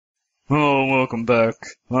Oh, welcome back.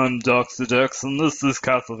 I'm Dr. Dex, and this is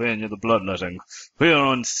Castlevania the Bloodletting. We are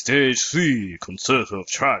on Stage 3, Concert of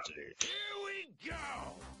Tragedy. Here we go!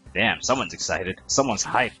 Damn, someone's excited. Someone's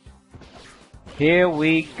hyped. Here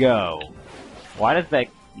we go. Why does that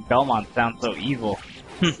Belmont sound so evil?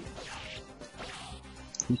 He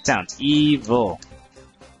sounds evil.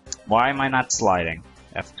 Why am I not sliding?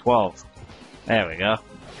 F12. There we go.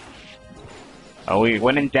 Oh,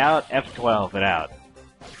 when in doubt, F12 it out.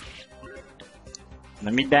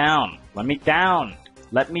 Let me down. Let me down.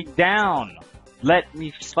 Let me down. Let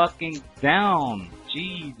me fucking down.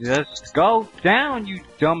 Jesus. Go down, you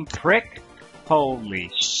dumb prick. Holy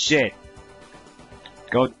shit.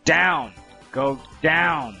 Go down. Go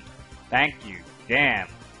down. Thank you. Damn.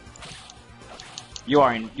 You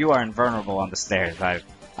are invulnerable on the stairs.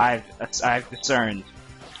 I've discerned.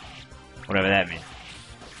 Whatever that means.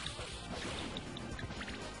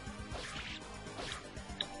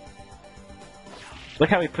 Look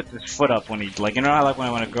how he puts his foot up when he, like, you know how, like,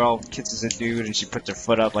 when a girl kisses a dude and she puts her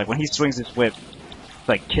foot up? Like, when he swings his whip, it's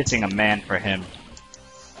like kissing a man for him.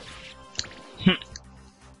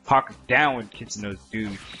 Park down when kissing those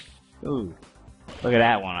dudes. Ooh. Look at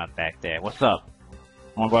that one up back there. What's up?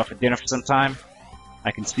 Wanna go out for dinner for some time? I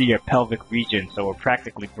can see your pelvic region, so we're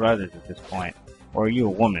practically brothers at this point. Or are you a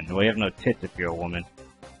woman? Well, you have no tits if you're a woman.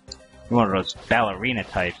 You're one of those ballerina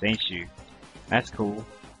types, ain't you? That's cool.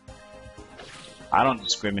 I don't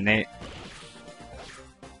discriminate.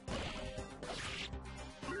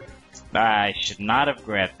 I should not have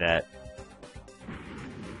grabbed that.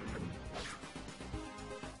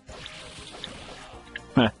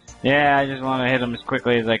 Yeah, I just want to hit him as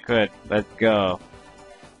quickly as I could. Let's go.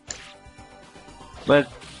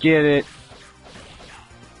 Let's get it.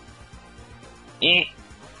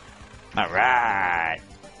 Alright.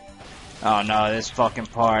 Oh no, this fucking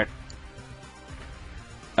part.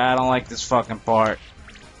 I don't like this fucking part.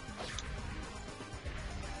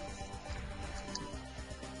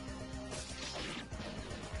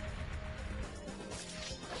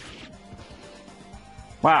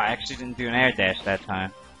 Wow, I actually didn't do an air dash that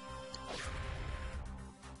time.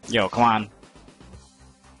 Yo, come on.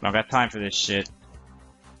 I don't got time for this shit.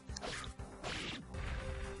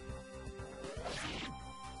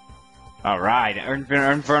 Alright,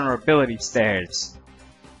 invulnerability stairs.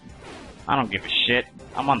 I don't give a shit.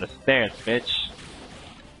 I'm on the stairs, bitch.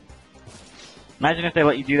 Imagine if they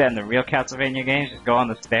let you do that in the real Castlevania games, just go on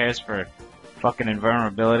the stairs for fucking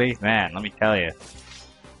invulnerability. Man, let me tell you.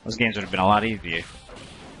 Those games would have been a lot easier.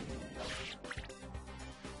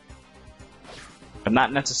 But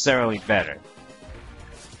not necessarily better.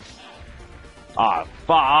 Aw,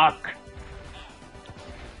 fuck!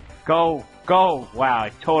 Go! Go! Wow,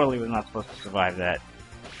 I totally was not supposed to survive that.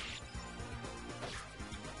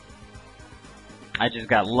 I just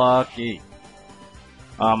got lucky.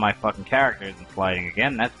 Oh, my fucking character isn't sliding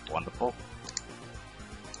again. That's wonderful.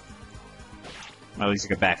 Well, at least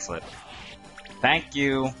you can backflip. Thank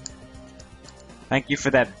you. Thank you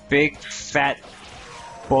for that big, fat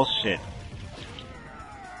bullshit.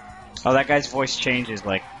 Oh, that guy's voice changes,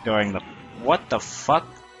 like, during the... What the fuck?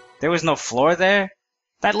 There was no floor there?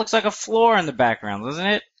 That looks like a floor in the background, doesn't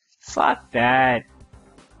it? Fuck that.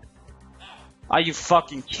 Are you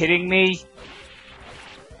fucking kidding me?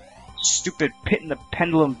 Stupid Pit in the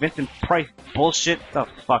Pendulum Vincent Price bullshit. Get the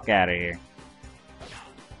fuck out of here.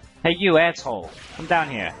 Hey you asshole, come down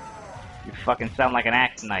here. You fucking sound like an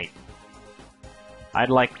axe knight. I'd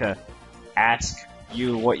like to ask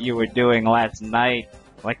you what you were doing last night.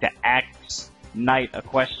 I'd like to ask Knight a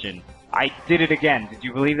question. I did it again. Did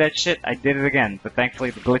you believe that shit? I did it again, but thankfully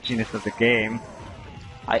the glitchiness of the game.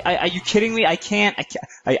 Are you kidding me? I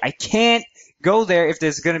can't go there if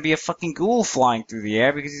there's gonna be a fucking ghoul flying through the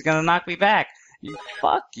air because he's gonna knock me back.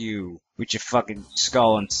 Fuck you. With your fucking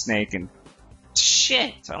skull and snake and...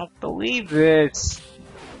 Shit, I don't believe this.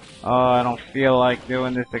 Oh, I don't feel like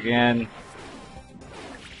doing this again.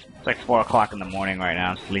 It's like 4 o'clock in the morning right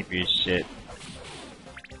now. I'm sleepy as shit.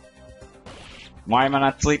 Why am I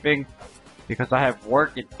not sleeping? Because I have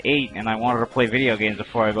work at 8 and I wanted to play video games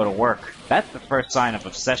before I go to work. That's the first sign of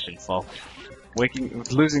obsession, folks.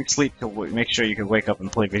 Losing sleep to make sure you can wake up and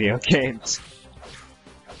play video games.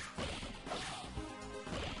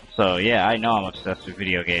 So yeah, I know I'm obsessed with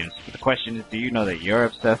video games. But the question is, do you know that you're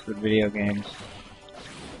obsessed with video games?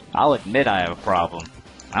 I'll admit I have a problem.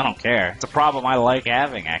 I don't care. It's a problem I like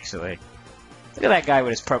having, actually. Look at that guy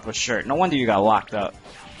with his purple shirt. No wonder you got locked up.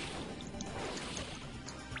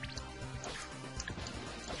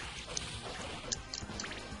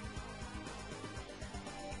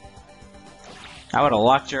 I would have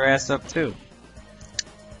locked your ass up too.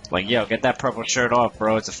 Like, yo, get that purple shirt off,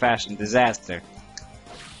 bro. It's a fashion disaster.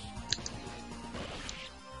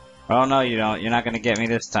 Oh, no, you don't. You're not gonna get me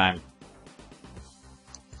this time.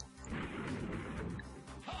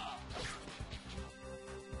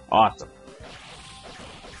 Awesome.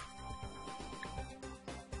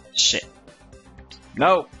 Shit.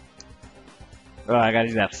 No! Oh, I gotta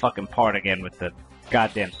do that fucking part again with the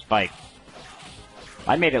goddamn spike.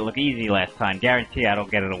 I made it look easy last time. Guarantee I don't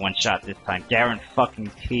get it a one-shot this time.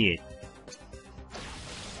 Guarantee it.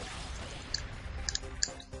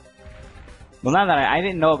 Well, now that I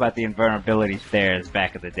didn't know about the invulnerability stairs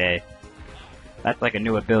back in the day. That's like a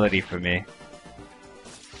new ability for me.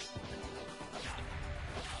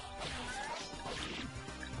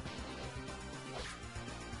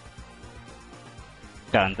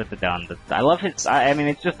 Dun, dun, dun, dun, dun. I love his. I mean,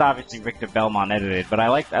 it's just obviously Richter Belmont edited, but I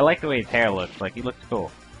like the way his hair looks. Like, he looks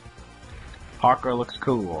cool. Harker looks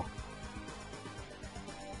cool.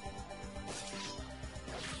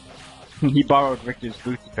 He borrowed Richter's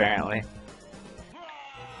boots, apparently.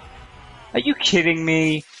 Are you kidding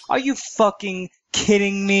me? Are you fucking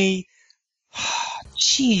kidding me?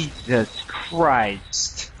 Jesus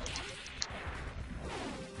Christ.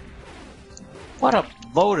 What a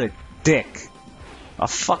load of dick. A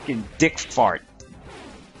fucking dick fart.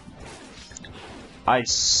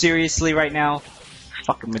 Seriously right now?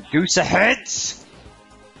 Fucking Medusa heads?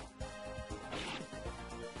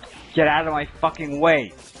 Get out of my fucking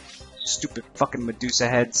way. Stupid fucking Medusa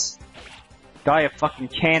heads. Die of fucking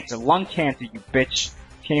cancer. Lung cancer, you bitch.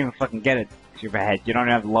 Can't even fucking get it to your head. You don't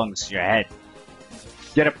have lungs to your head.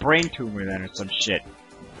 Get a brain tumor then or some shit.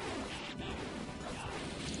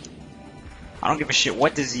 I don't give a shit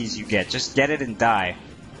what disease you get. Just get it and die.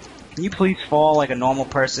 Can you please fall like a normal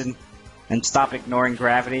person and stop ignoring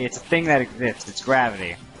gravity? It's a thing that exists. It's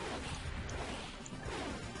gravity.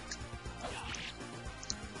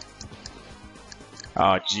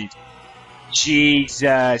 Oh,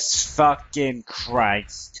 Jesus fucking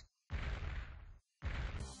Christ.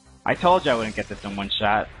 I told you I wouldn't get this in one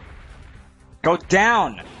shot. Go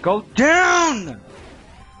down! Go down!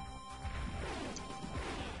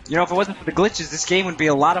 You know, if it wasn't for the glitches, this game would be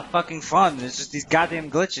a lot of fucking fun. There's just these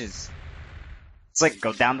goddamn glitches. It's like,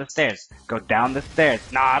 go down the stairs. Go down the stairs.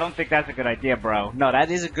 Nah, I don't think that's a good idea, bro. No,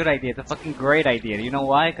 that is a good idea. It's a fucking great idea. You know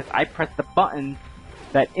why? Because I press the button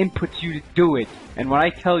that inputs you to do it. And what I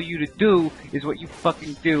tell you to do is what you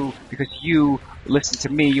fucking do because you listen to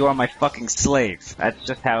me. You are my fucking slave. That's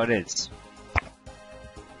just how it is.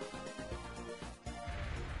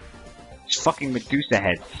 It's fucking Medusa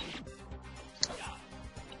heads.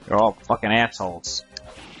 They're all fucking assholes.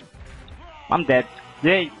 I'm dead.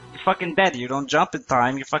 Yeah, you're fucking dead. You don't jump in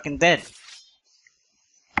time, you're fucking dead.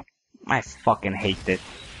 I fucking hate this.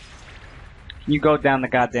 Can you go down the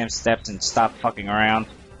goddamn steps and stop fucking around?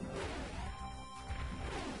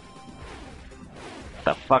 What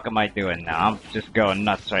the fuck am I doing now? I'm just going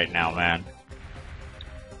nuts right now, man.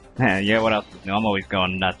 Yeah, what else is new? I'm always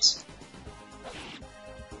going nuts.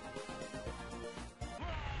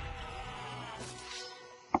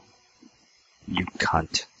 You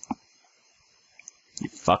cunt. You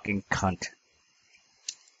fucking cunt.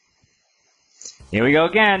 Here we go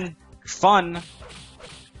again. Fun.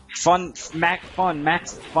 Fun, max fun,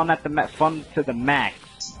 max fun at the fun to the max.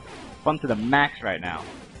 Fun to the max right now.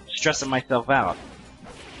 Stressing myself out.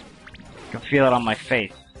 I can feel it on my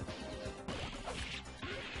face.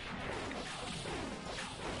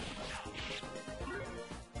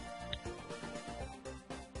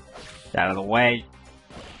 Out of the way.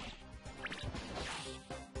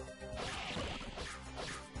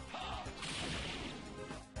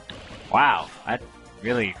 Wow, that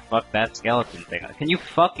really fucked that skeleton thing. Can you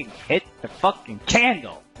fucking hit the fucking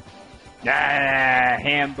candle? Ah,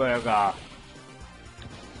 hamburger.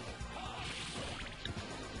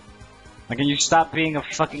 Like, can you stop being a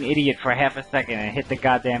fucking idiot for half a second and hit the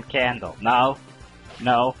goddamn candle? No.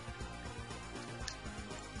 No.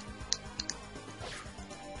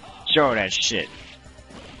 Show that shit.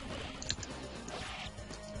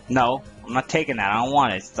 No, I'm not taking that. I don't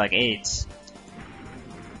want it. It's like AIDS.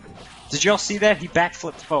 Did y'all see that? He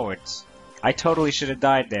backflipped forwards. I totally should have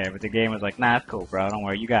died there, but the game was like, nah, it's cool, bro. Don't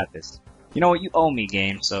worry, you got this. You know what? You owe me,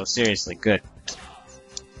 game, so seriously, good.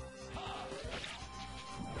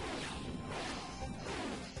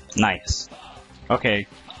 Nice. Okay.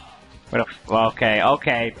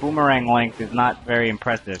 Okay. Boomerang length is not very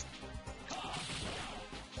impressive.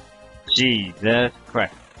 Jesus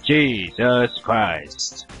Christ. Jesus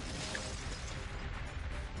Christ.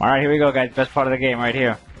 Alright, here we go, guys. Best part of the game right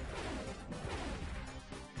here.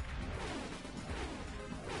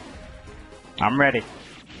 I'm ready.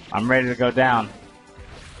 I'm ready to go down.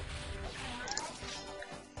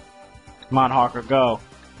 Come on, Harker, go.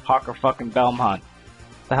 Harker fucking Belmont.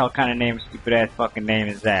 What the hell kind of name, stupid ass fucking name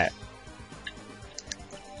is that?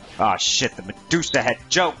 Oh shit, the Medusa head.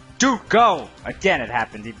 Joe, dude, go! Again it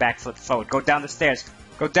happened. He backflipped forward. Go down the stairs.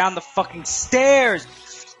 Go down the fucking stairs!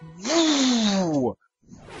 Woo!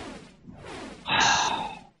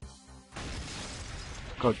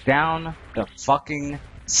 Go down the fucking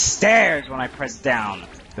stairs when I press down.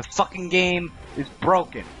 The fucking game is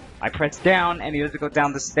broken. I press down and he doesn't go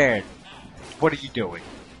down the stairs. What are you doing?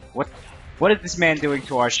 What is this man doing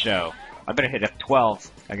to our show? I better hit F12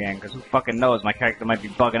 again, because who fucking knows, my character might be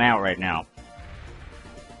bugging out right now.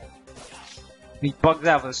 He bugs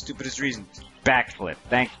out for the stupidest reasons. Backflip,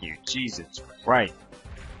 thank you, Jesus Christ.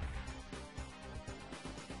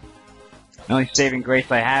 The only saving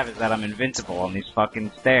grace I have is that I'm invincible on these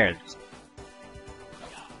fucking stairs.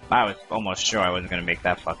 I was almost sure I wasn't gonna make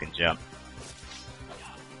that fucking jump.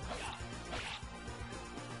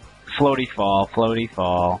 Floaty fall, floaty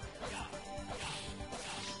fall.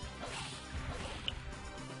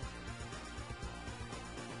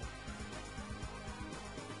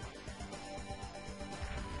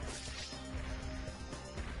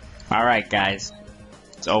 Alright, guys.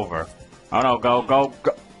 It's over. Oh no, go, go,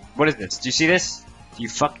 go. What is this? Do you see this?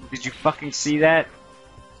 Did you fucking see that?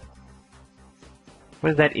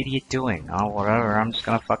 What is that idiot doing? Oh, whatever. I'm just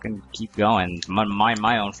gonna fucking keep going. Mind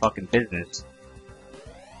my own fucking business.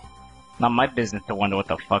 Not my business to wonder what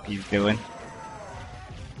the fuck he's doing.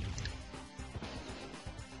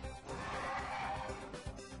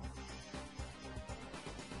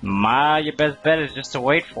 Your best bet is just to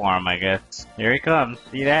wait for him, I guess. Here he comes.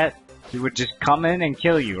 See that? He would just come in and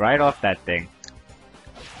kill you right off that thing.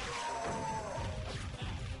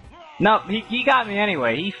 Nope, he got me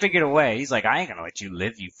anyway. He figured a way. He's like, I ain't gonna let you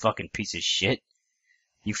live, you fucking piece of shit.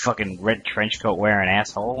 You fucking red trench coat wearing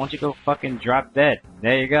asshole. Why don't you go fucking drop dead?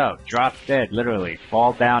 There you go. Drop dead, literally.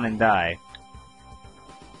 Fall down and die.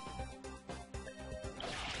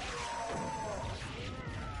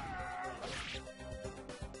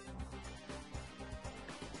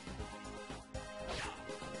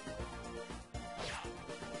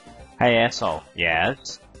 Hey, asshole.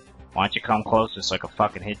 Yes? Why don't you come closer so I can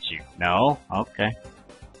fucking hit you? No? Okay.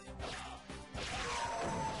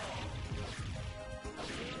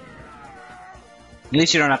 At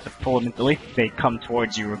least you don't have to pull them. At least they come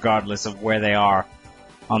towards you regardless of where they are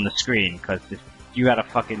on the screen, because you gotta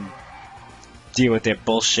fucking deal with their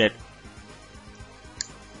bullshit.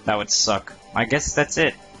 That would suck. I guess that's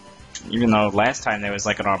it. Even though last time there was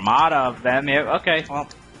like an armada of them. Yeah, okay, well.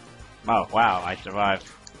 Oh, wow, I survived.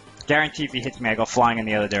 Guaranteed if he hits me, I go flying in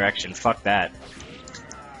the other direction. Fuck that.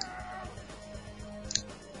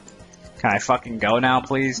 Can I fucking go now,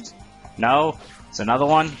 please? No? It's another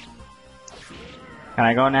one? Can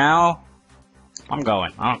I go now? I'm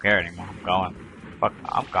going. I don't care anymore. I'm going. Fuck.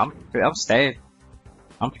 I'm staying.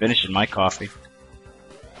 I'm finishing my coffee.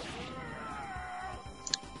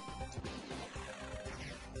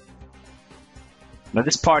 Now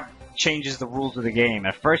this part changes the rules of the game.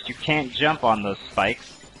 At first you can't jump on those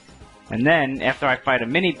spikes. And then, after I fight a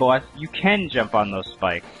mini-boss, you can jump on those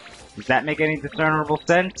spikes. Does that make any discernible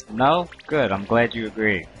sense? No? Good, I'm glad you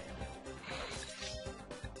agree.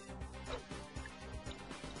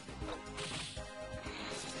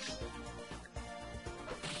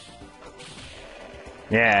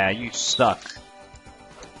 Yeah, you suck.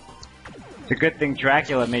 It's a good thing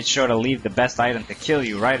Dracula made sure to leave the best item to kill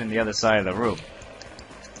you right on the other side of the room.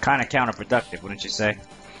 Kinda counterproductive, wouldn't you say?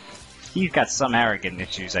 He's got some arrogant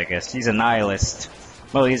issues, I guess. He's a nihilist.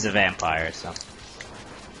 Well, he's a vampire, so.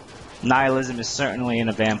 Nihilism is certainly in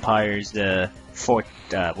a vampire's,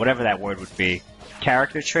 whatever that word would be.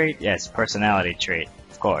 Character trait? Yes, personality trait,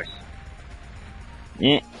 of course.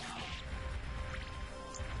 Yeah.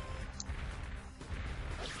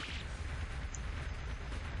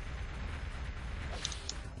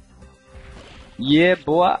 Yeah,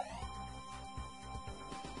 boy.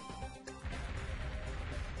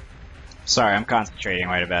 Sorry, I'm concentrating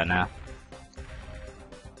right about now.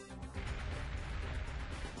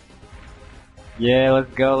 Yeah,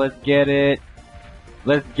 let's go, let's get it.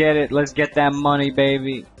 Let's get it, let's get that money,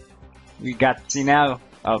 baby. We got, see now?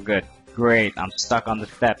 Oh, good. Great, I'm stuck on the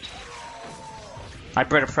steps. I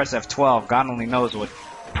better press F12, God only knows what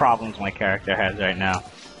problems my character has right now.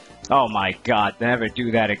 Oh my god, never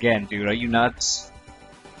do that again, dude. Are you nuts?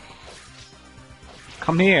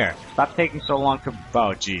 Come here. Stop taking so long to...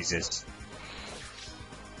 Oh, Jesus.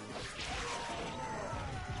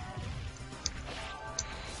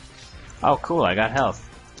 Oh, cool, I got health.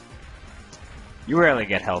 You rarely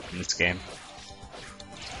get health in this game.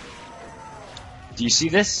 Do you see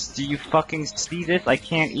this? Do you fucking see this? I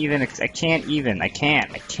can't even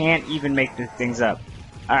make these things up.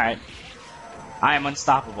 Alright. I am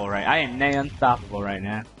unstoppable, right? I am unstoppable right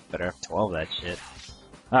now. Better have 12 that shit.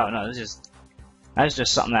 Oh no, that's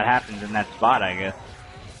just something that happens in that spot, I guess.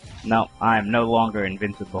 No, I am no longer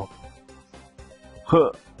invincible.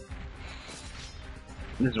 Huh.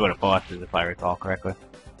 This is what a boss is, if I recall correctly.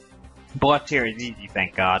 Boss here is easy,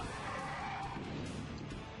 thank God.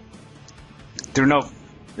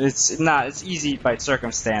 It's easy by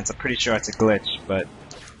circumstance. I'm pretty sure it's a glitch, but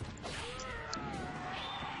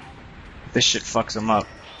this shit fucks him up.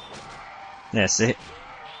 Yeah, see?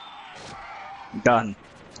 Done.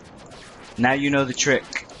 Now you know the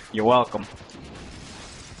trick. You're welcome.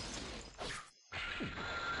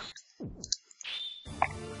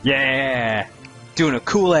 Yeah! Doing a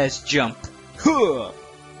cool ass jump. Huh!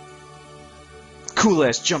 Cool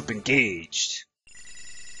ass jump engaged.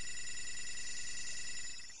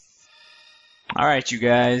 Alright, you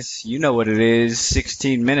guys, you know what it is.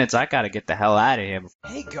 16 minutes, I gotta get the hell out of here.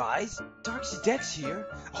 Hey guys, DarksyDex here.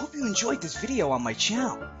 I hope you enjoyed this video on my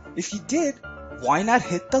channel. If you did, why not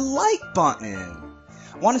hit the like button?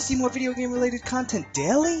 Want to see more video game related content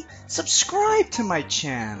daily? Subscribe to my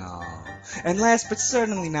channel. And last but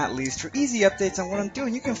certainly not least, for easy updates on what I'm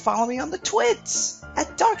doing, you can follow me on the Twits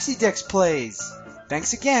at DarksyDex Plays.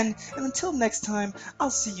 Thanks again, and until next time, I'll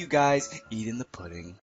see you guys eating the pudding.